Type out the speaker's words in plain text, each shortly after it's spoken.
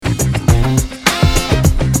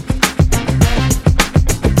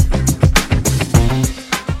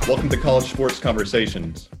Welcome to College Sports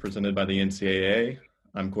Conversations, presented by the NCAA.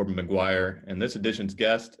 I'm Corbin McGuire, and this edition's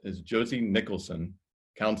guest is Josie Nicholson,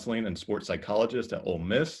 counseling and sports psychologist at Ole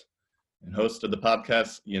Miss and host of the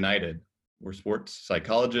podcast United, where sports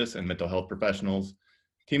psychologists and mental health professionals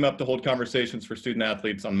team up to hold conversations for student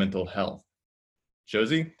athletes on mental health.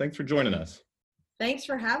 Josie, thanks for joining us. Thanks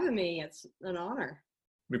for having me. It's an honor.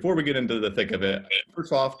 Before we get into the thick of it,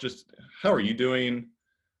 first off, just how are you doing?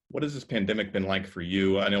 What has this pandemic been like for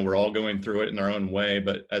you? I know we're all going through it in our own way,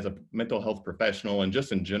 but as a mental health professional and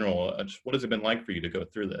just in general, what has it been like for you to go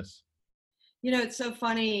through this? You know, it's so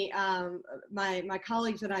funny. My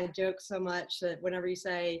colleagues and I joke so much that whenever you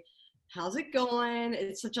say, how's it going?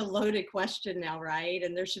 It's such a loaded question now, right?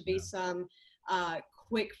 And there should be some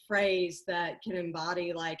quick phrase that can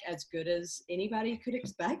embody like as good as anybody could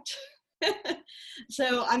expect.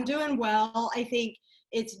 So I'm doing well. I think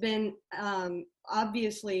it's been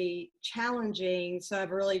obviously challenging. So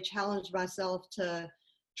I've really challenged myself to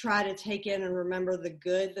try to take in and remember the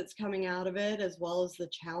good that's coming out of it, as well as the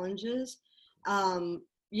challenges. I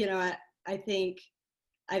think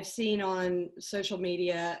I've seen on social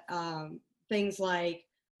media things like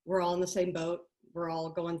we're all in the same boat. We're all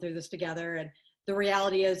going through this together. And the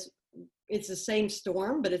reality is it's the same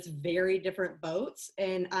storm, but it's very different boats.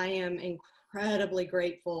 And I am incredibly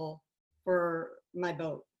grateful for my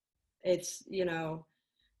boat. It's,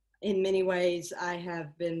 in many ways, I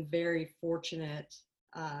have been very fortunate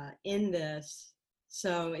in this.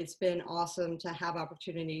 So it's been awesome to have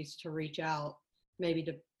opportunities to reach out maybe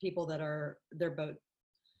to people that are their boat,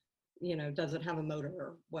 doesn't have a motor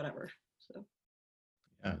or whatever. So.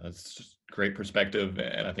 Yeah, that's just great perspective.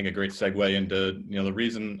 And I think a great segue into, the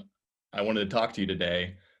reason I wanted to talk to you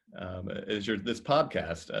today is this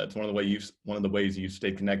podcast. It's one of the ways you've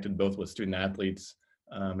stayed connected both with student athletes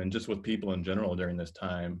and just with people in general during this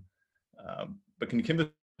time. But can you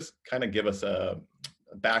give us a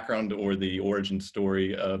background or the origin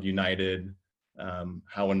story of United,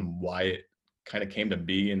 how and why it kind of came to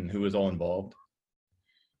be and who was all involved?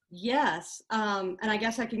 Yes. And I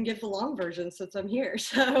guess I can give the long version since I'm here.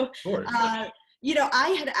 So, I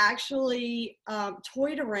had actually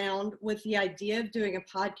toyed around with the idea of doing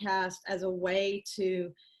a podcast as a way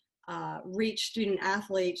to reach student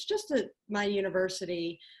athletes just at my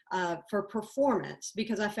university for performance,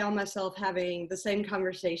 because I found myself having the same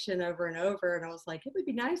conversation over and over. And I was like, it would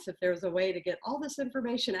be nice if there was a way to get all this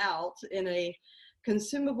information out in a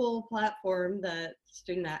consumable platform that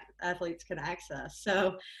student athletes can access.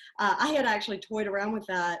 So I had actually toyed around with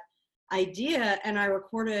that idea, and I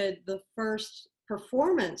recorded the first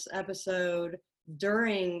performance episode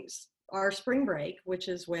during our spring break, which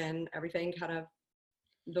is when everything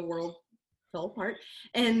the world fell apart.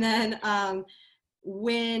 And then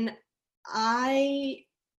when I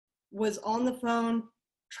was on the phone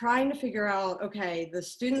trying to figure out, okay, the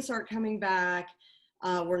students aren't coming back,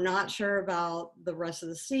 we're not sure about the rest of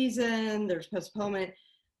the season, there's postponement,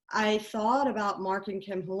 I thought about Mark and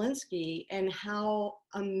Kim Hilinski and how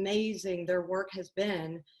amazing their work has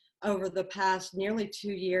been over the past nearly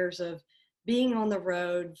 2 years of being on the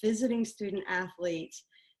road, visiting student athletes,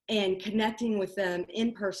 and connecting with them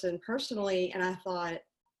in person personally. And I thought,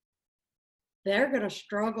 they're going to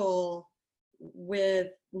struggle with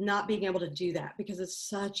not being able to do that because it's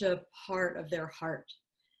such a part of their heart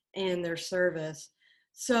and their service.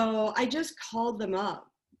 So I just called them up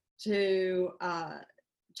to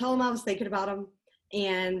tell them I was thinking about them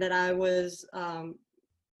and that I was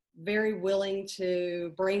very willing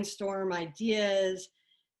to brainstorm ideas.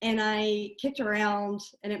 And I kicked around,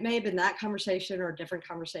 and it may have been that conversation or a different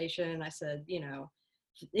conversation. I said,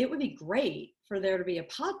 it would be great for there to be a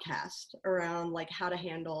podcast around like how to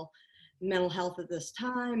handle mental health at this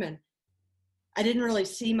time. And I didn't really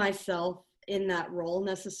see myself in that role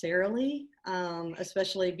necessarily,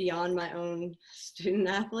 especially beyond my own student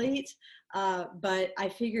athletes. But I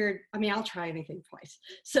figured, I'll try anything twice.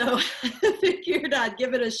 So I figured I'd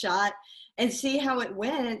give it a shot and see how it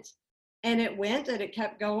went. And it went and it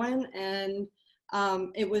kept going. And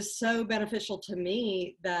it was so beneficial to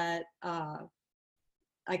me that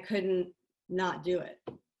I couldn't not do it,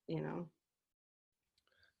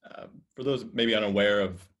 For those maybe unaware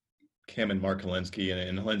of Kim and Mark Hilinski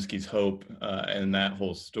and Hilinski's Hope and that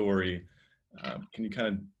whole story, can you kind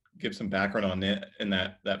of give some background on it and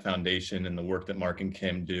that foundation and the work that Mark and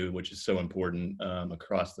Kim do, which is so important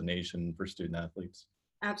across the nation for student athletes?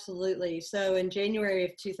 Absolutely. So in January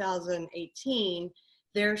of 2018,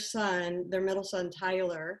 their middle son,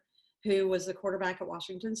 Tyler, who was the quarterback at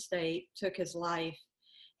Washington State, took his life.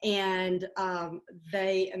 And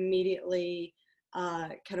they immediately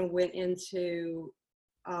kind of went into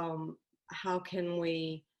how can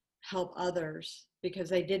we help others because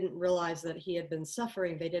they didn't realize that he had been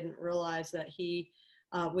suffering. They didn't realize that he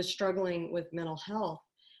was struggling with mental health.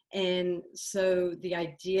 And so the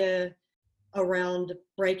idea around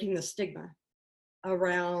breaking the stigma,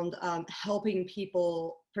 around helping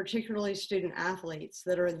people, particularly student athletes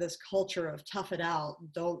that are in this culture of tough it out,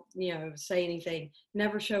 don't, say anything,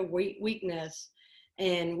 never show weakness,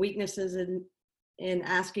 and weaknesses in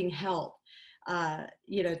asking help,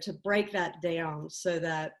 to break that down so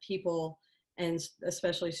that people, and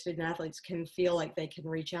especially student athletes, can feel like they can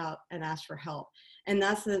reach out and ask for help. And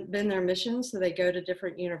that's been their mission. So they go to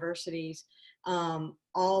different universities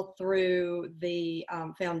all through the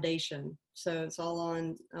foundation. So it's all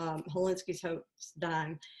on Hilinski's Hope's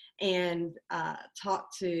dime, and talk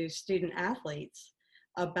to student athletes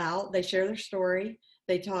about, they share their story,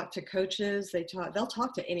 they talk to coaches, they'll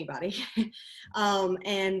talk to anybody,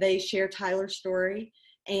 and they share Tyler's story,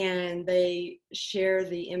 and they share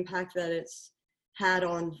the impact that it's had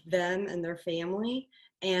on them and their family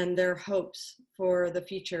and their hopes for the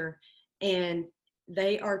future. And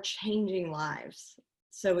they are changing lives.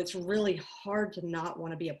 So it's really hard to not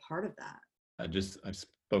want to be a part of that. I've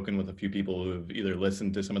spoken with a few people who have either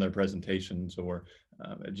listened to some of their presentations or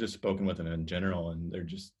just spoken with them in general, and they're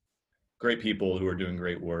just great people who are doing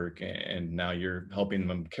great work. And now you're helping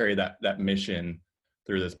them carry that mission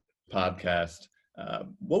through this podcast.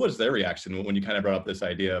 What was their reaction when you kind of brought up this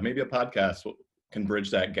idea? Maybe a podcast can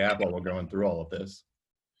bridge that gap while we're going through all of this.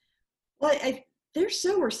 Well, they're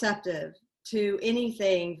so receptive to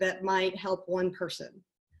anything that might help one person.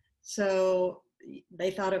 So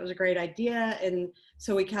they thought it was a great idea. And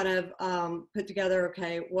so we kind of put together,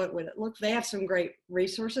 okay, what would it look? They have some great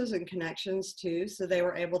resources and connections too. So they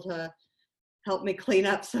were able to help me clean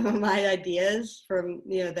up some of my ideas from,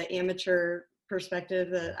 the amateur perspective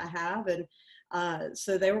that I have. And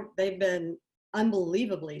so they've been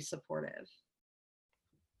unbelievably supportive.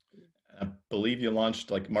 I believe you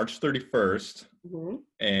launched like March 31st, mm-hmm.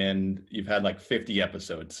 and you've had like 50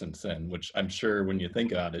 episodes since then, which I'm sure when you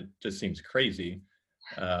think about it, just seems crazy.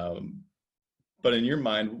 But in your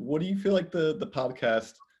mind, what do you feel like the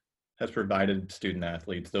podcast has provided student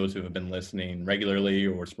athletes, those who have been listening regularly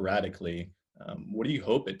or sporadically? What do you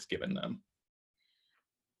hope it's given them?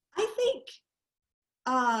 I think,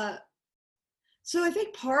 so I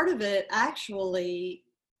think part of it actually,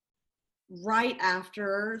 right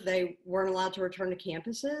after they weren't allowed to return to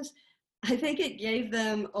campuses, I think it gave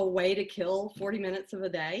them a way to kill 40 minutes of a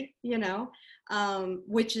day,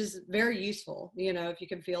 which is very useful, if you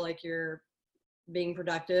can feel like you're being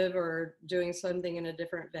productive or doing something in a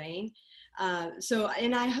different vein.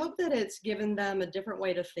 And I hope that it's given them a different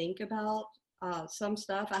way to think about some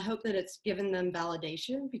stuff. I hope that it's given them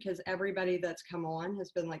validation, because everybody that's come on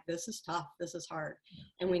has been like, this is tough, this is hard,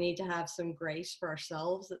 and we need to have some grace for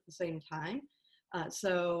ourselves at the same time.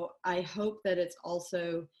 So I hope that it's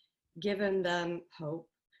also given them hope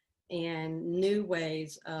and new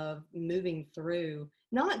ways of moving through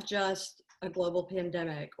not just a global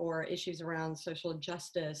pandemic or issues around social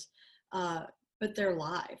justice, but their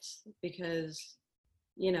lives, because,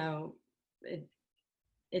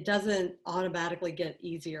 it doesn't automatically get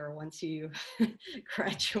easier once you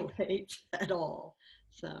graduate at all.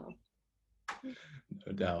 So.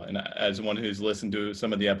 No doubt. And as one who's listened to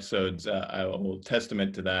some of the episodes, I will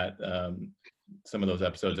testament to that. Some of those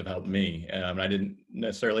episodes have helped me. I didn't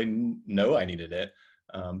necessarily know I needed it.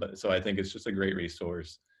 But so I think it's just a great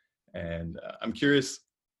resource. And I'm curious,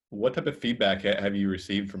 what type of feedback have you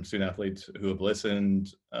received from student athletes who have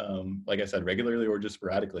listened, like I said, regularly or just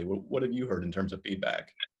sporadically? What have you heard in terms of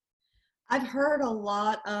feedback? I've heard a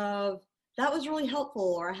lot of, that was really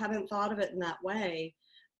helpful, or I haven't thought of it in that way.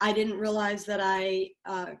 I didn't realize that I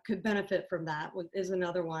could benefit from that, is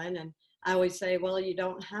another one. And I always say, well, you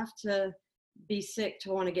don't have to be sick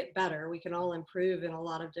to want to get better. We can all improve in a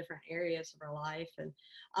lot of different areas of our life. And,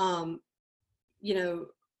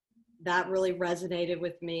 that really resonated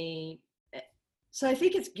with me. So I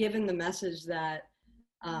think it's given the message that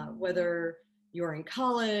whether you're in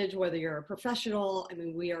college, whether you're a professional, I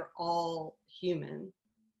mean, we are all human,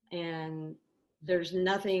 and there's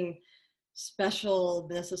nothing special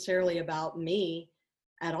necessarily about me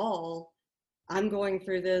at all. I'm going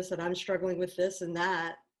through this and I'm struggling with this and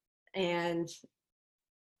that. And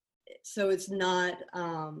so it's not,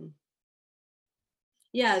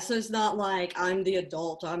 so it's not like I'm the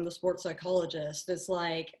adult, I'm the sports psychologist. It's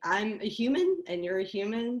like, I'm a human and you're a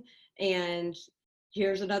human, and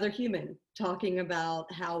here's another human talking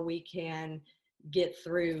about how we can get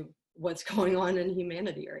through what's going on in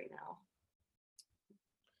humanity right now.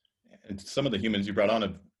 and some of the humans you brought on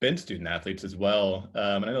have been student athletes as well.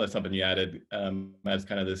 And I know that's something you added as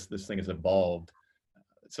kind of this thing has evolved.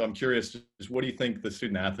 So I'm curious, just what do you think the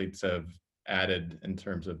student athletes have added in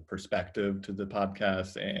terms of perspective to the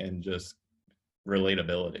podcast and just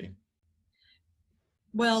relatability?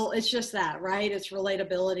 Well, it's just that, right? It's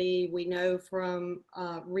relatability. We know from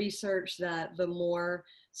research that the more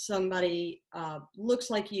somebody looks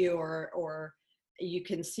like you, or you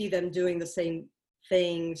can see them doing the same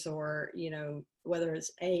things, or, you know, whether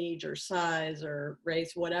it's age or size or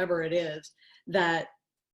race, whatever it is, that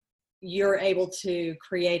you're able to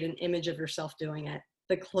create an image of yourself doing it.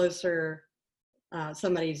 The closer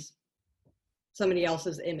somebody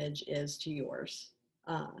else's image is to yours.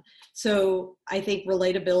 So I think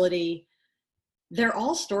relatability, they're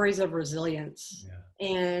all stories of resilience. Yeah.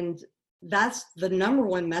 And that's the number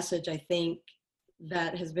one message I think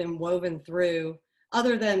that has been woven through,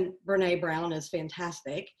 other than Brene Brown is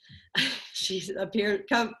fantastic. She's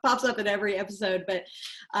pops up in every episode, but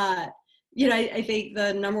you know, I think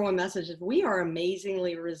the number one message is we are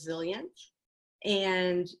amazingly resilient,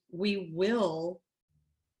 and we will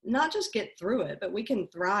not just get through it, but we can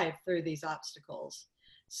thrive through these obstacles.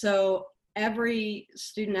 So every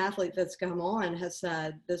student athlete that's come on has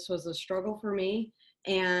said, this was a struggle for me,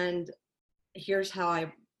 and here's how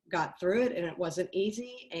I got through it, and it wasn't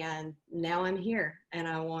easy, and now I'm here, and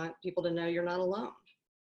I want people to know you're not alone.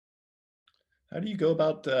 How do you go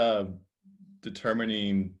about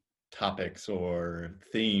determining topics or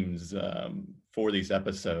themes for these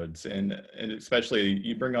episodes, and especially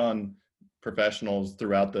you bring on professionals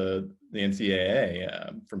throughout the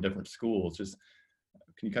NCAA from different schools? Just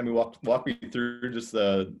can you kind of walk me through just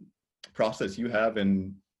the process you have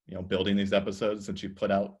in, you know, building these episodes, since you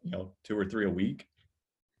put out, you know, 2 or 3 a week?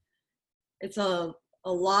 It's a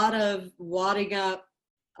lot of wadding up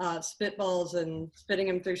spitballs and spitting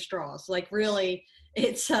them through straws. Like, really,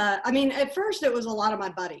 it's I mean, at first it was a lot of my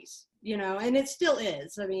buddies, you know, and it still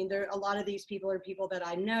is. I mean, a lot of these people are people that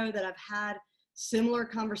I know, that I've had similar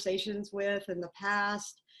conversations with in the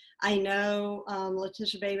past. I know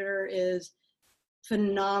Letitia Bader is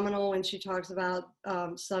phenomenal when she talks about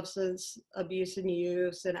substance abuse and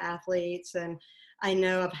use and athletes. And I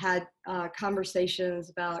know I've had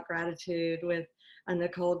conversations about gratitude with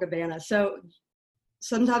Nicole Gabbana. So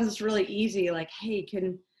sometimes it's really easy, like, hey,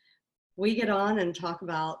 can we get on and talk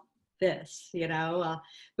about this, you know?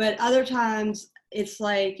 But other times it's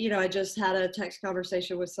like, you know, I just had a text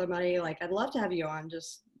conversation with somebody, like, I'd love to have you on,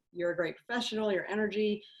 just, you're a great professional, your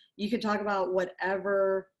energy, you could talk about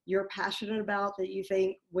whatever you're passionate about that you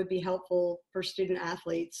think would be helpful for student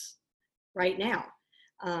athletes right now.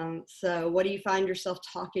 So what do you find yourself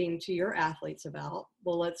talking to your athletes about?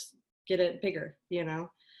 Well, let's get it bigger, you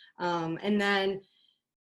know? And then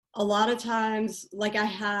a lot of times, like, I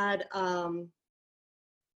had an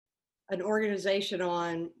organization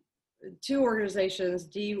on, 2 organizations,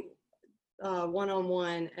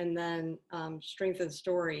 one-on-one, and then Strengthen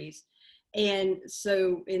Stories. And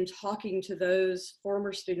so in talking to those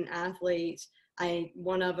former student athletes,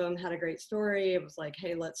 one of them had a great story. It was like,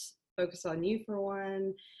 hey, let's focus on you for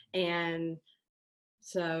one. And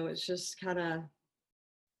so it's just kind of,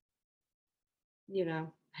 you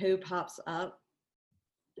know, who pops up.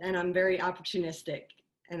 And I'm very opportunistic,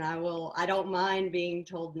 and I don't mind being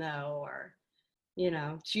told no, or, you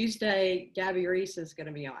know, Tuesday, Gabby Reese is going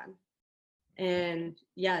to be on. And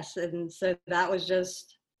yes. And so that was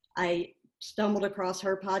just, I stumbled across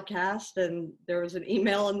her podcast, and there was an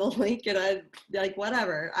email in the link, and I like,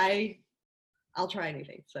 whatever, I'll try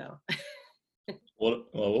anything. So. Well,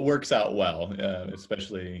 it works out well,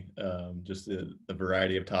 especially just the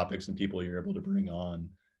variety of topics and people you're able to bring on.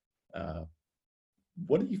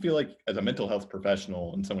 What do you feel like, as a mental health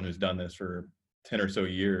professional and someone who's done this for 10 or so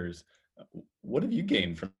years, what have you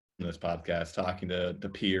gained from this podcast, talking to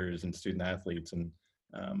peers and student athletes, and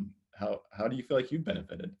how do you feel like you've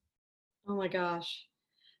benefited? Oh my gosh.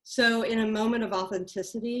 So in a moment of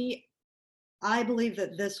authenticity, I believe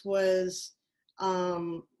that this was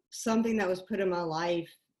something that was put in my life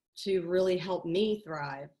to really help me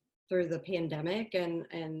thrive through the pandemic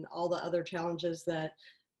and all the other challenges that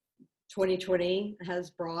 2020 has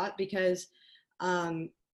brought, because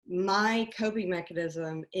my coping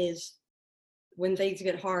mechanism is, when things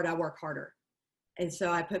get hard, I work harder. And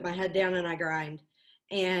so I put my head down and I grind.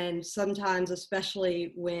 And sometimes,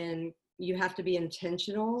 especially when you have to be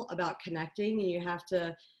intentional about connecting, and you have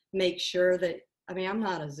to make sure that, I mean, I'm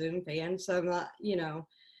not a Zoom fan, so I'm not, you know,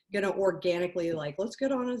 going to organically, like, let's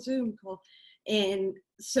get on a Zoom call. And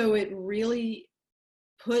so it really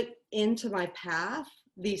put into my path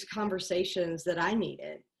these conversations that I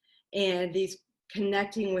needed, and these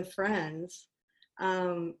connecting with friends.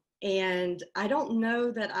 And I don't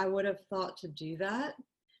know that I would have thought to do that.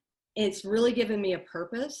 It's really given me a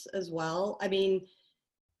purpose as well. I mean,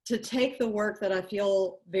 to take the work that I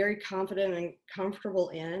feel very confident and comfortable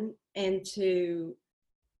in and to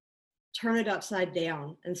turn it upside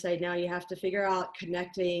down and say, now you have to figure out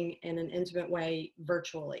connecting in an intimate way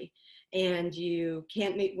virtually. And you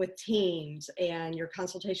can't meet with teams, and your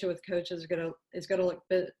consultation with coaches is gonna look a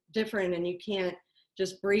bit different, and you can't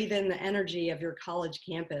just breathe in the energy of your college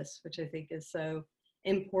campus, which I think is so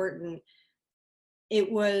important.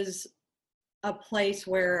 It was a place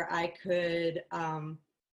where I could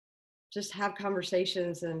just have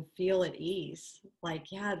conversations and feel at ease.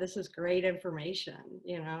 Like, yeah, this is great information,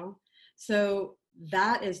 you know? So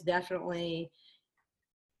that is definitely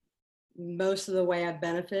most of the way I've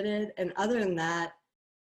benefited. And other than that,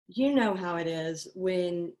 you know how it is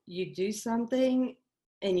when you do something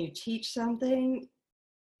and you teach something,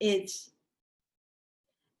 it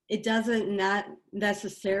doesn't not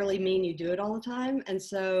necessarily mean you do it all the time. And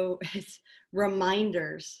so it's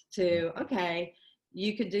reminders to, okay,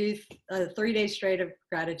 you could do 3 days straight of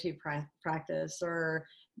gratitude practice, or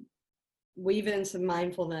weave in some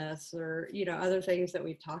mindfulness, or, you know, other things that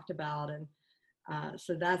we've talked about. And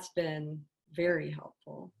so that's been very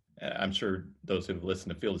helpful. I'm sure those who've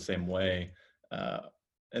listened to feel the same way.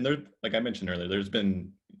 And there, like I mentioned earlier, there's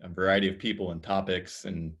been a variety of people and topics.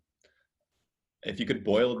 And if you could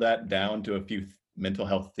boil that down to a few mental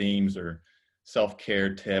health themes or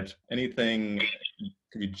self-care tips, anything,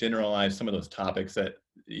 could you generalize some of those topics that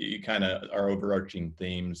you kind of are overarching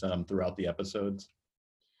themes throughout the episodes?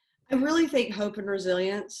 I really think hope and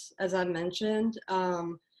resilience, as I mentioned,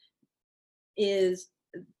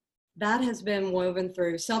 that has been woven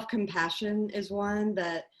through. Self-compassion is one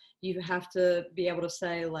that you have to be able to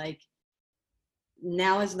say, like,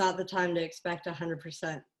 now is not the time to expect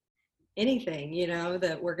 100% anything, you know,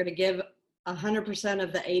 that we're going to give 100%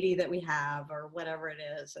 of the 80 that we have, or whatever it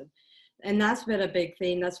is. And that's been a big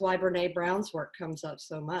theme. That's why Brene Brown's work comes up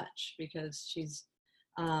so much, because she's,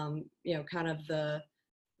 you know, kind of the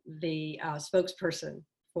spokesperson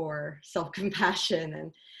for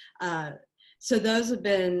self-compassion. And so those have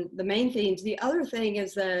been the main themes. The other thing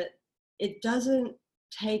is that it doesn't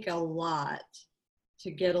take a lot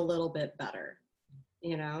to get a little bit better,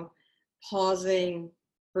 you know, pausing,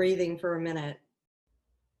 breathing for a minute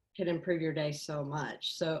can improve your day so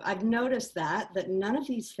much. So I've noticed that none of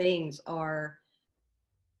these things are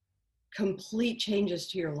complete changes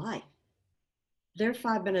to your life. They're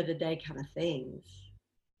 5-minute a day kind of things,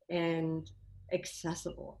 and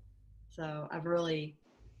accessible. So I've really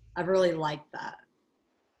liked that.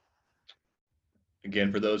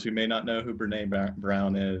 Again, for those who may not know who Brene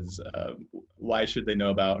Brown is, why should they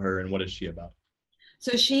know about her, and what is she about?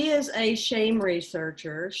 So she is a shame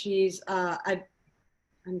researcher. She's, I'm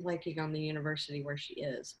blanking on the university where she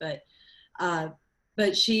is, but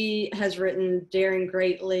she has written Daring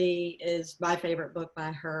Greatly is my favorite book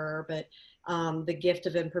by her, but The Gift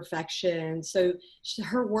of Imperfection. So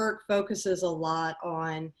her work focuses a lot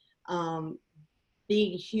on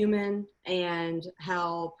being human, and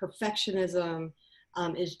how perfectionism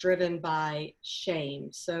is driven by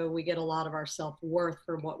shame. So we get a lot of our self-worth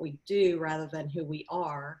from what we do rather than who we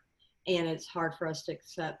are. And it's hard for us to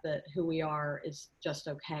accept that who we are is just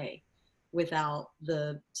okay without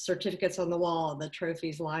the certificates on the wall, the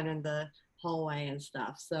trophies lining the hallway and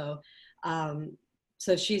stuff. So,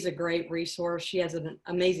 so she's a great resource. She has an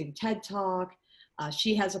amazing TED Talk.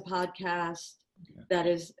 She has a podcast that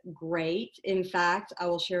is great. In fact, I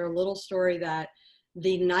will share a little story that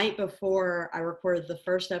the night before I recorded the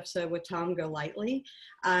first episode with Tom Golightly,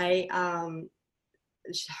 her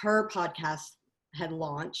podcast had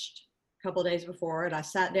launched a couple of days before, and I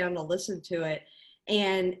sat down to listen to it,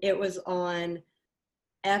 and it was on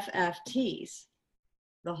FFTs,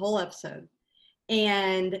 the whole episode.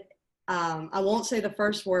 And I won't say the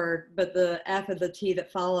first word, but the F and the T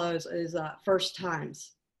that follows is first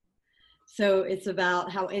times. So it's about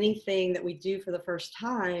how anything that we do for the first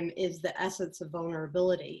time is the essence of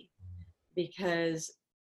vulnerability, because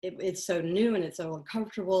it's so new and it's so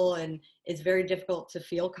uncomfortable, and it's very difficult to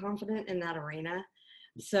feel confident in that arena.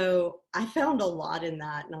 So I found a lot in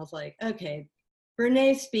that, and I was like, okay,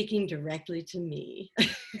 Brene's speaking directly to me,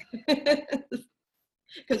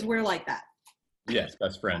 because we're like that. Yes,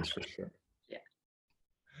 best friends for sure. Yeah.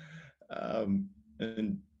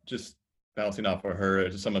 And just bouncing off of her,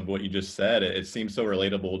 some of what you just said, it seems so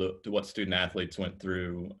relatable to what student athletes went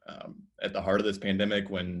through at the heart of this pandemic,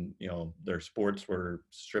 when, you know, their sports were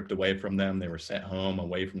stripped away from them. They were sent home,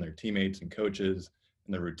 away from their teammates and coaches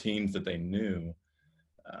and the routines that they knew.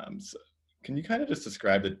 So Can you kind of just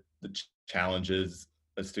describe the challenges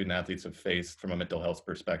that student athletes have faced from a mental health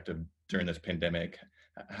perspective during this pandemic?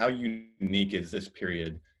 How unique is this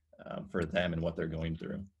period for them and what they're going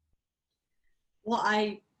through? Well,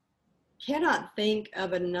 I cannot think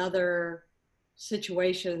of another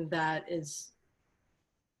situation that is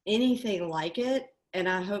anything like it, and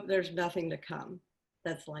I hope there's nothing to come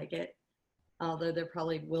that's like it, although there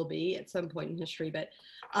probably will be at some point in history. But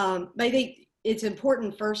I think it's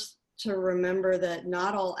important first to remember that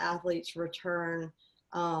not all athletes return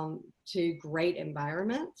to great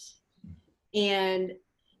environments. And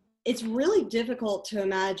it's really difficult to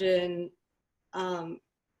imagine,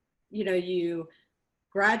 you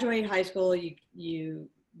graduate high school, you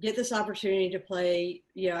get this opportunity to play,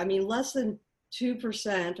 less than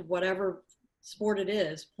 2% of whatever sport it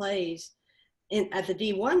is plays at the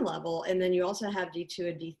D1 level. And then you also have D2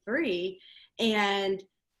 and D3. And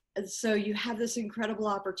so you have this incredible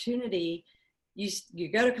opportunity. You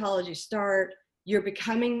go to college, you're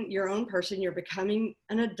becoming your own person, you're becoming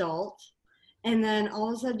an adult. And then all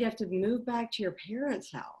of a sudden you have to move back to your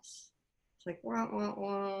parents' house. It's like, wah, wah,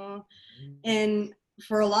 wah. And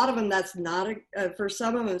for a lot of them, that's not for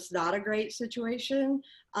some of them, it's not a great situation.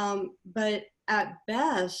 But at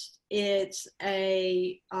best, it's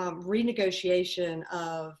a renegotiation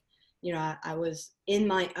of, I was in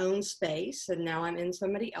my own space and now I'm in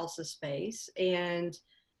somebody else's space. And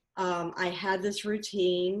I had this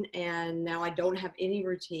routine and now I don't have any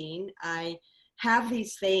routine. I have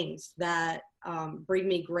these things that bring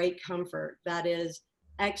me great comfort. That is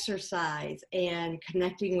exercise and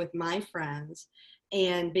connecting with my friends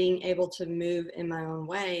and being able to move in my own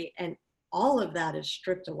way. And all of that is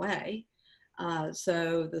stripped away.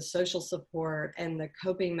 So the social support and the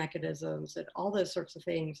coping mechanisms and all those sorts of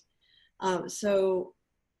things. So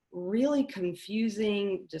really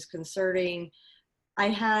confusing, disconcerting. I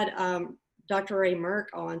had Dr. Ray Merck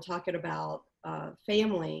on talking about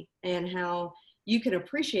family and how you can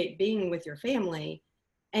appreciate being with your family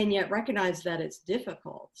and yet recognize that it's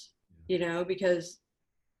difficult, because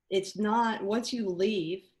it's not, once you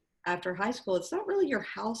leave after high school, it's not really your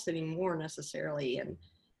house anymore necessarily. And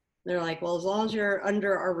they're like, well, as long as you're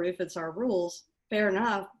under our roof, it's our rules. Fair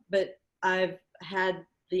enough. But I've had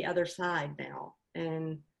the other side now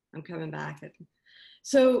and I'm coming back.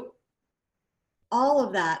 So all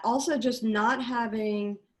of that, also just not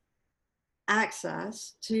having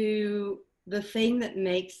access to the thing that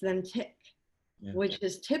makes them tick, which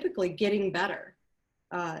is typically getting better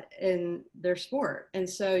in their sport. And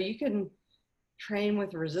so you can train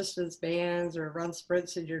with resistance bands or run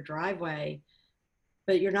sprints in your driveway,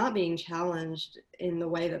 but you're not being challenged in the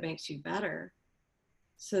way that makes you better.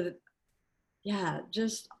 So that,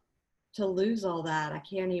 just to lose all that, I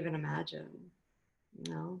can't even imagine,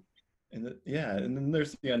 And and then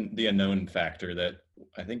there's the unknown factor that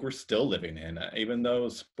I think we're still living in, even though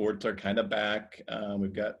sports are kind of back.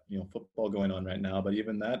 We've got football going on right now, but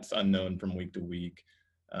even that's unknown from week to week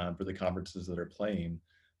for the conferences that are playing.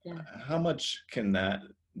 How much can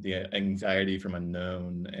the anxiety from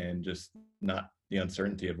unknown and just not the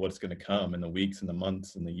uncertainty of what's going to come in the weeks and the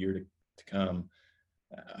months and the year to come,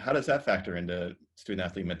 how does that factor into student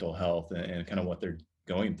athlete mental health and kind of what they're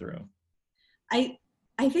going through? I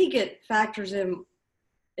think it factors in,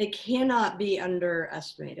 it cannot be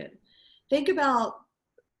underestimated. Think about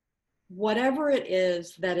whatever it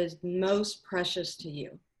is that is most precious to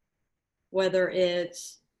you, whether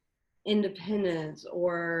it's independence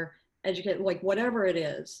or educate, like whatever it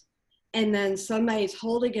is. And then somebody's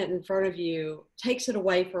holding it in front of you, takes it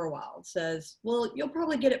away for a while, says, well, you'll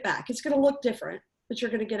probably get it back. It's going to look different, but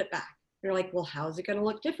you're going to get it back. You're like, well, how is it going to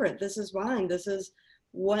look different? This is mine. This is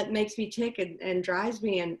what makes me tick and drives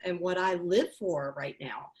me and what I live for right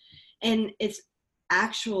now. And it's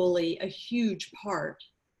actually a huge part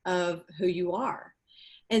of who you are.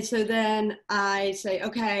 And so then I say,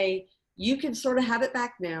 okay, you can sort of have it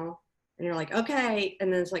back now. And you're like, okay.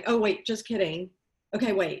 And then it's like, oh, wait, just kidding.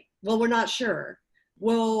 Okay, wait. Well, we're not sure.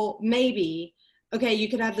 Well, maybe. Okay, you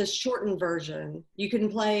could have this shortened version. You can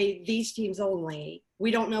play these teams only.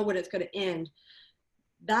 We don't know when it's going to end.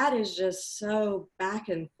 That is just so back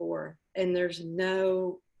and forth. And there's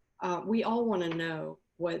no, we all want to know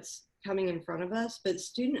what's coming in front of us, but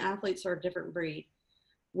student athletes are a different breed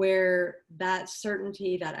where that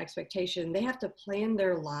certainty, that expectation, they have to plan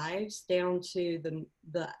their lives down to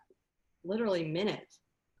the literally minute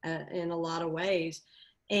in a lot of ways.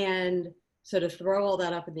 And so to throw all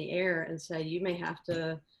that up in the air and say, you may have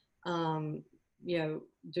to,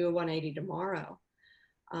 do a 180 tomorrow.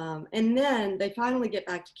 And then they finally get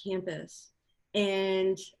back to campus.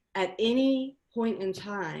 And at any point in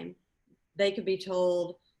time, they could be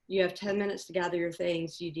told, you have 10 minutes to gather your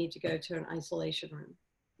things, you need to go to an isolation room,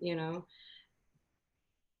 you know?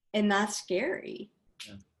 And that's scary,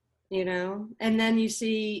 yeah. You know? And then you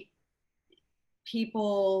see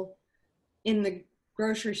people in the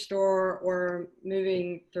grocery store or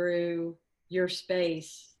moving through your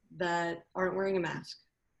space that aren't wearing a mask.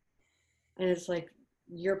 And it's like,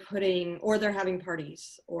 you're putting, or they're having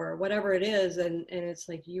parties or whatever it is. And it's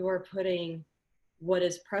like, you are putting what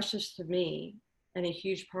is precious to me and a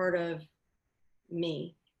huge part of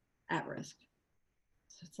me at risk.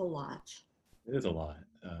 So it's a lot. It is a lot.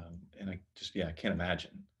 And I can't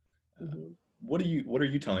imagine. What are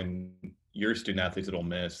you telling your student athletes at Ole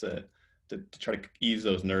Miss to try to ease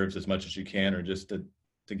those nerves as much as you can, or just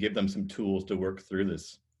to give them some tools to work through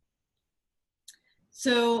this?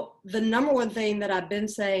 So the number one thing that I've been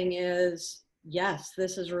saying is, yes,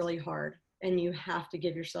 this is really hard and you have to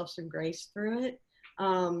give yourself some grace through it,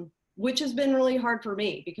 which has been really hard for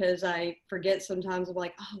me because I forget sometimes. I'm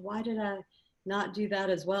like, oh, why did I not do that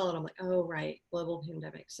as well? And I'm like, oh, right, global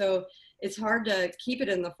pandemic. So it's hard to keep it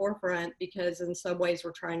in the forefront because in some ways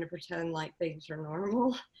we're trying to pretend like things are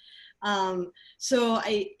normal. So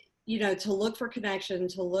to look for connection,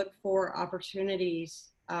 to look for opportunities.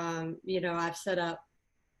 I've set up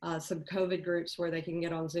some COVID groups where they can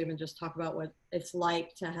get on Zoom and just talk about what it's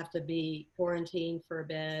like to have to be quarantined for a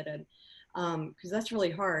bit. And because that's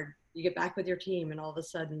really hard. You get back with your team and all of a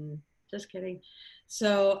sudden, just kidding.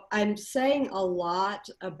 So I'm saying a lot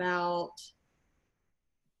about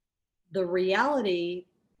the reality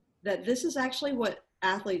that this is actually what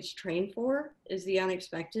athletes train for, is the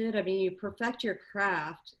unexpected. I mean, you perfect your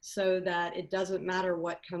craft so that it doesn't matter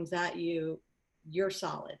what comes at you, you're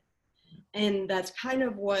solid. And that's kind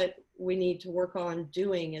of what we need to work on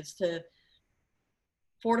doing, is to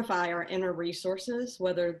fortify our inner resources,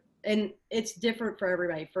 and it's different for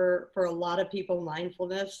everybody. For a lot of people,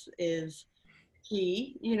 mindfulness is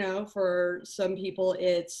key. For some people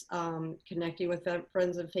it's connecting with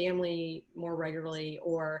friends and family more regularly,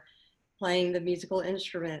 or playing the musical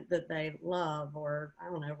instrument that they love, or I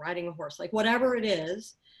don't know, riding a horse, like whatever it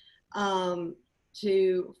is,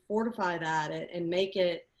 to fortify that and make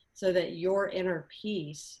it so that your inner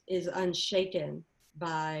peace is unshaken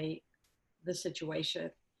by the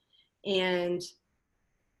situation. And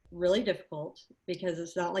really difficult because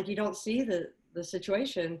it's not like you don't see the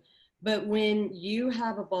situation, but when you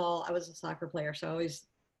have a ball, I was a soccer player, so I always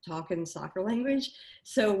talk in soccer language.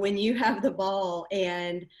 So when you have the ball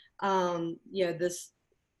and this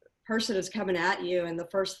person is coming at you and the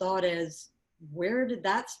first thought is, where did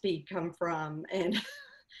that speed come from? And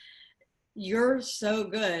you're so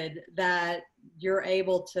good that you're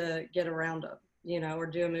able to get around them, or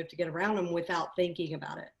do a move to get around them without thinking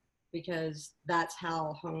about it, because that's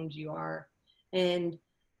how honed you are. And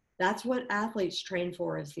that's what athletes train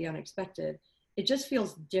for, is the unexpected. It just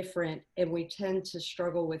feels different, and we tend to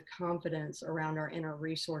struggle with confidence around our inner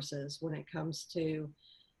resources when it comes to,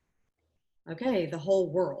 okay, the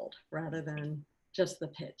whole world rather than just the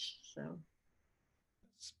pitch. So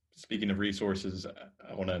speaking of resources,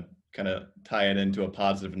 I want to kind of tie it into a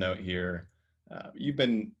positive note here. You've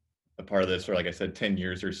been a part of this for, like I said, 10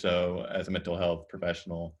 years or so as a mental health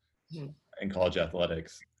professional in college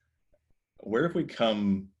athletics. Where have we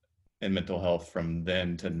come in mental health from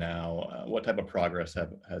then to now? What type of progress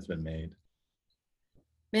has been made?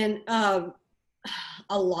 Man, a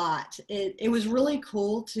lot. It was really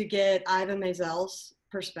cool to get Ivan Mazel's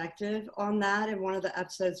perspective on that in one of the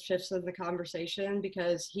episodes, Shifts in the Conversation,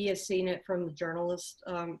 because he has seen it from the journalist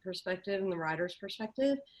perspective and the writer's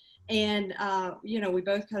perspective. And, we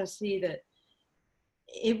both kind of see that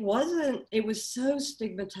it was so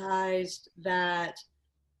stigmatized that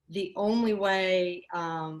the only way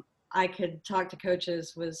I could talk to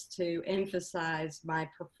coaches was to emphasize my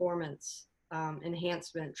performance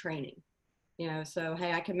enhancement training. So,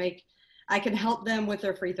 hey, I can help them with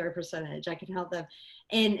their free throw percentage. I can help them.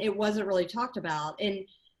 And it wasn't really talked about. And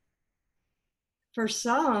for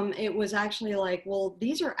some, it was actually like, well,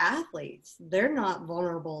 these are athletes. They're not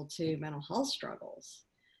vulnerable to mental health struggles.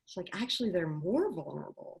 It's like, actually, they're more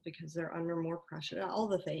vulnerable because they're under more pressure, all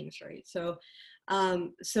the things, right? So,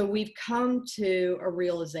 so we've come to a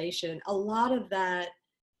realization. A lot of that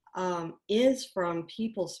is from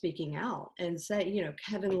people speaking out and say,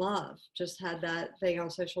 Kevin Love just had that thing on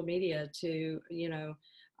social media to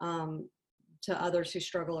others who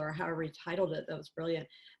struggle, or however he titled it. That was brilliant.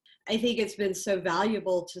 I think it's been so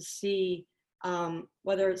valuable to see,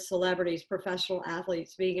 whether it's celebrities, professional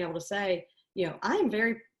athletes, being able to say, I am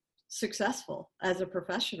very successful as a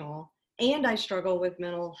professional and I struggle with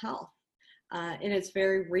mental health. And it's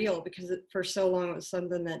very real because for so long it was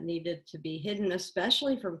something that needed to be hidden,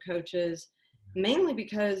 especially from coaches, mainly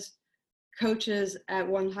because coaches at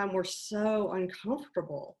one time were so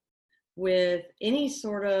uncomfortable with any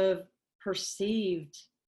sort of perceived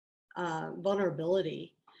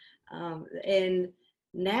vulnerability. And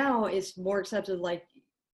now it's more accepted. Like,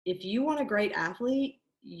 if you want a great athlete,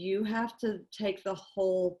 you have to take the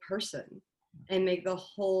whole person and make the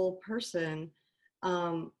whole person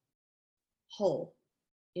whole,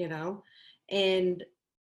 you know? And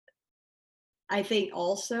I think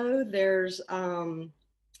also there's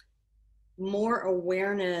more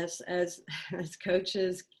awareness as as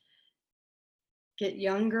coaches get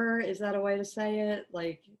younger. Is that a way to say it?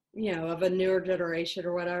 Like, you know, of a newer generation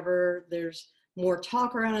or whatever, there's more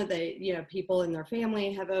talk around it. They, you know, people in their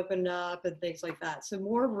family have opened up and things like that. So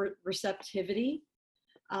more receptivity,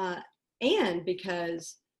 and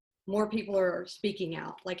because more people are speaking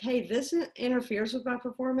out, like, hey, this interferes with my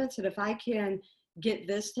performance, and if I can get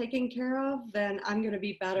this taken care of, then I'm going to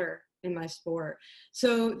be better in my sport.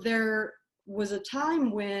 So there was a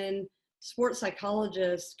time when sports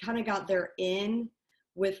psychologists kind of got their in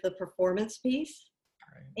with the performance piece.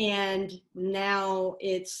 Right. And now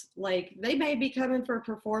it's like they may be coming for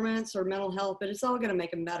performance or mental health, but it's all going to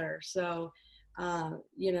make them better. So,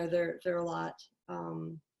 you know, they're a lot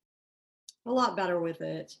better with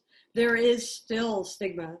it. There is still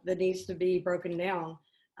stigma that needs to be broken down,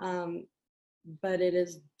 but it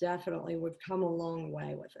is definitely, we've come a long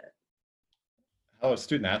way with it. How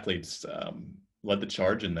student athletes led the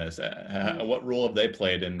charge in this? What role have they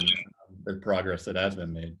played in the progress that has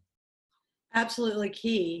been made? Absolutely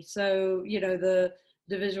key. So, you know, the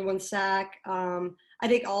Division I SAC, I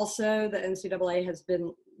think also the NCAA has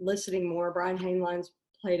been listening more. Brian Hainline's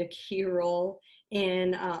played a key role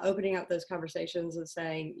in opening up those conversations and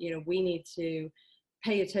saying, you know, we need to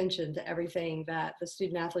pay attention to everything that the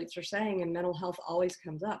student athletes are saying, and mental health always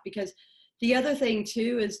comes up. Because the other thing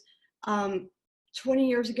too is 20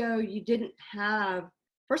 years ago, you didn't have,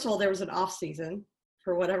 first of all, there was an off season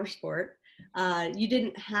for whatever sport. You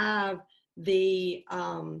didn't have the,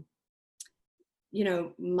 you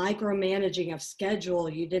know, micromanaging of schedule.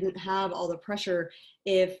 You didn't have all the pressure.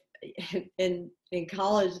 If in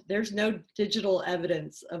college, there's no digital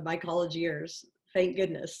evidence of my college years, thank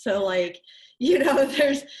goodness. So like, you know,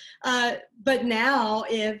 there's, but now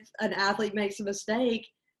if an athlete makes a mistake,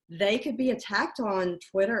 they could be attacked on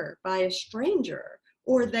Twitter by a stranger,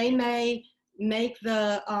 or they may make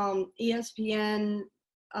the ESPN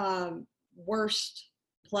worst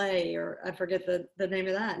play, or I forget the name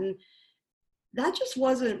of that. And that just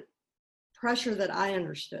wasn't pressure that I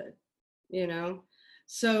understood, you know?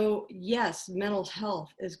 So yes, mental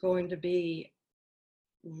health is going to be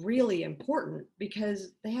really important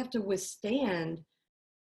because they have to withstand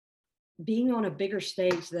being on a bigger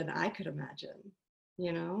stage than I could imagine,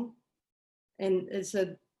 you know? And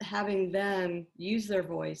so having them use their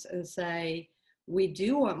voice and say, we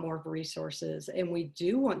do want more resources and we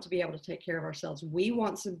do want to be able to take care of ourselves. We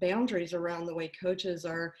want some boundaries around the way coaches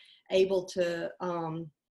are able to, can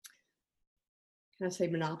I say,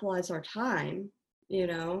 monopolize our time. You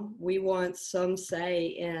know, we want some say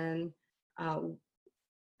in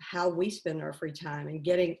how we spend our free time and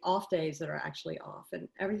getting off days that are actually off and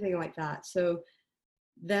everything like that. So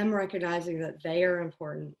them recognizing that they are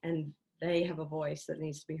important and they have a voice that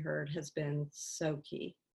needs to be heard has been so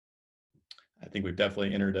key. I think we've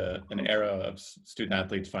definitely entered an era of student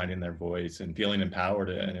athletes finding their voice and feeling empowered.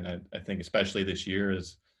 And I think especially this year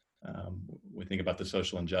as we think about the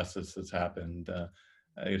social injustice that's happened,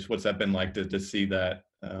 I guess what's that been like to see that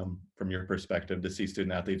from your perspective, to see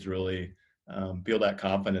student athletes really feel that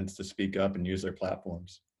confidence to speak up and use their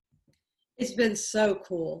platforms? It's been so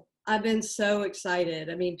cool. I've been so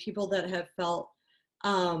excited. I mean, people that have felt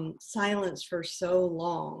silenced for so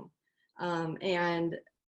long and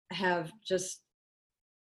have just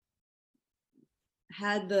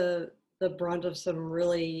had the brunt of some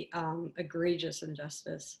really egregious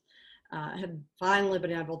injustice, have finally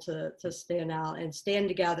been able to stand out and stand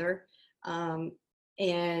together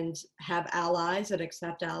and have allies and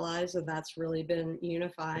accept allies. And that's really been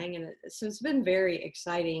unifying. And so it's been very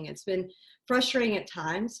exciting. It's been frustrating at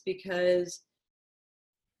times because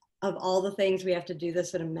of all the things we have to do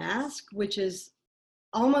this in a mask, which is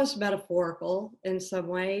almost metaphorical in some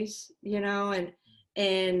ways, you know,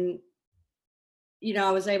 and, you know,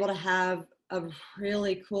 I was able to have a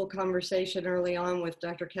really cool conversation early on with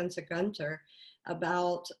Dr. Kensa Gunter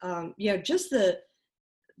about, you know, just the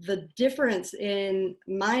difference in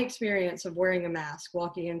my experience of wearing a mask,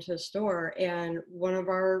 walking into a store, and one of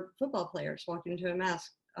our football players walking into a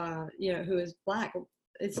mask, you know, who is Black.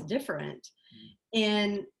 it's different.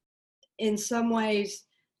 And in some ways,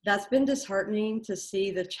 that's been disheartening to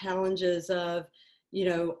see the challenges of, you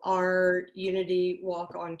know, our Unity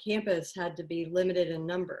Walk on campus had to be limited in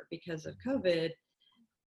number because of COVID.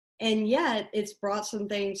 And yet it's brought some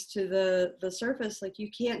things to the surface. Like, you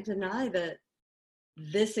can't deny that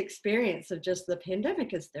this experience of just the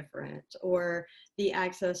pandemic is different, or the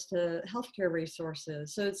access to healthcare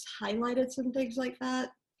resources. So it's highlighted some things like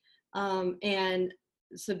that. And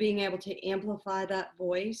so being able to amplify that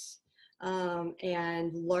voice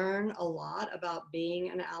and learn a lot about being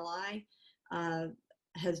an ally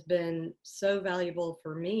has been so valuable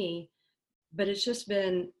for me. But it's just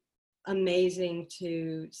been amazing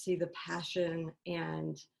to see the passion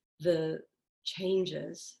and the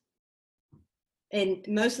changes. And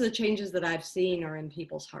most of the changes that I've seen are in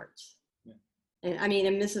people's hearts. Yeah. And I mean,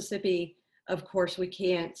 in Mississippi, of course, we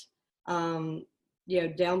can't,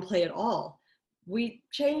 downplay it all. We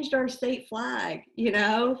changed our state flag,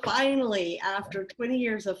 finally, after 20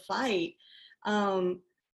 years of fight.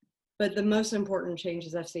 But the most important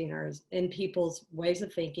changes I've seen are in people's ways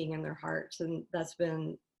of thinking and their hearts. And that's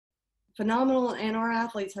been phenomenal. And our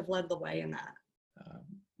athletes have led the way in that.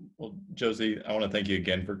 Well, Josie, I want to thank you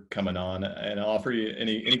again for coming on, and I'll offer you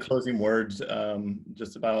any closing words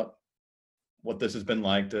just about what this has been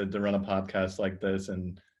like to run a podcast like this,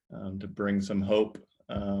 and to bring some hope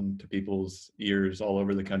to people's ears all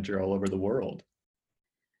over the country, all over the world.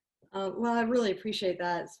 Well, I really appreciate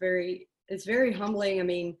that. It's very humbling. I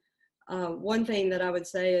mean, one thing that I would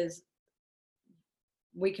say is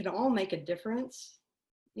we can all make a difference,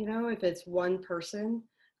 if it's one person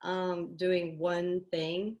doing one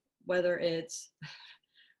thing, whether it's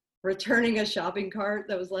returning a shopping cart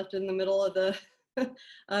that was left in the middle of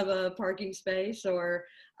of a parking space, or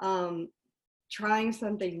trying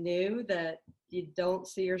something new that you don't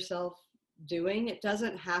see yourself doing. It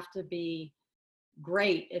doesn't have to be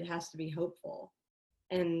great. It has to be hopeful.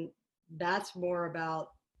 And that's more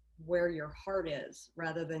about where your heart is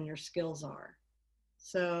rather than your skills are.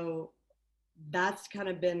 So that's kind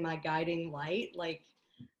of been my guiding light. Like,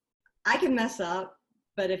 I can mess up,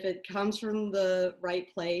 but if it comes from the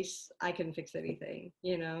right place, I can fix anything,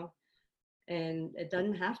 and it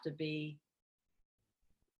doesn't have to be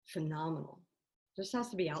phenomenal. It just has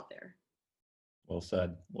to be out there. Well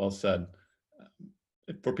said. Well said.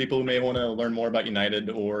 For people who may want to learn more about United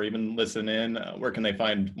or even listen in, where can they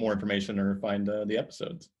find more information or find the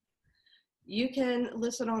episodes? You can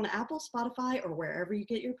listen on Apple, Spotify, or wherever you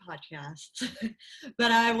get your podcasts.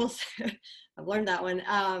 But I will say, I've learned that one.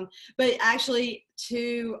 But actually,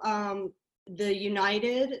 to the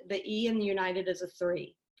United, the E in the United is a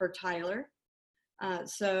 3 for Tyler.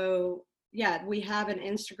 So yeah, we have an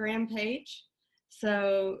Instagram page.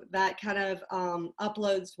 So that kind of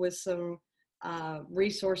uploads with some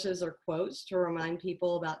resources or quotes to remind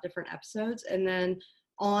people about different episodes. And then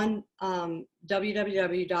on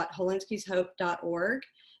www.holinskishope.org,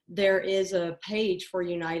 there is a page for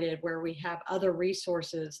United where we have other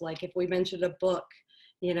resources. Like if we mentioned a book,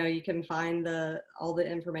 you can find all the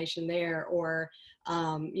information there, or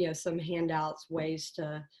some handouts, ways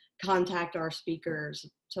to contact our speakers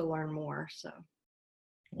to learn more. So,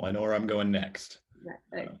 well, I know where I'm going next.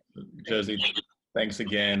 Josie, thanks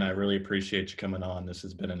again. I really appreciate you coming on. This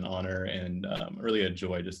has been an honor and really a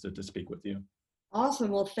joy just to speak with you.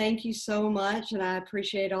 Awesome. Well, thank you so much, and I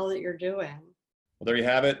appreciate all that you're doing. Well, there you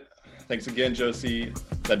have it. Thanks again, Josie.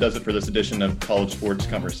 That does it for this edition of College Sports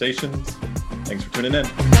Conversations. Thanks for tuning in.